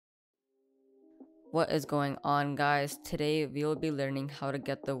What is going on, guys? Today we will be learning how to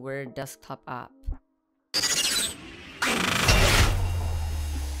get the Word desktop app.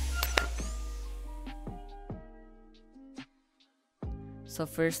 So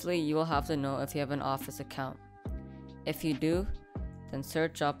firstly, you will have to know if you have an Office account. If you do, then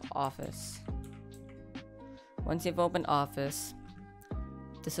search up Office. Once you've opened Office,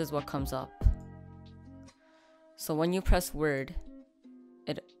 this is what comes up. So when you press Word,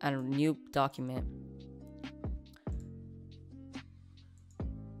 and a new document,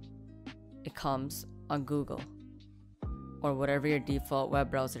 it comes on Google or whatever your default web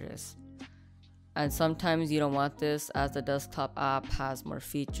browser is. And sometimes you don't want this, as the desktop app has more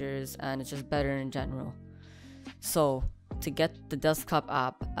features and it's just better in general. So to get the desktop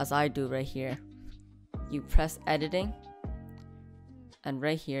app, as I do right here, you press editing, and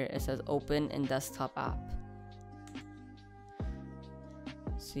right here it says open in desktop app.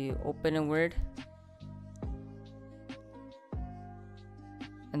 So you open in Word,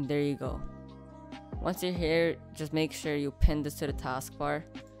 and there you go. Once you're here, just make sure you pin this to the taskbar,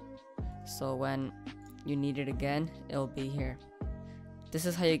 so when you need it again, it'll be here. This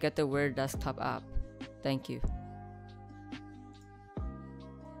is how you get the Word desktop app. Thank you.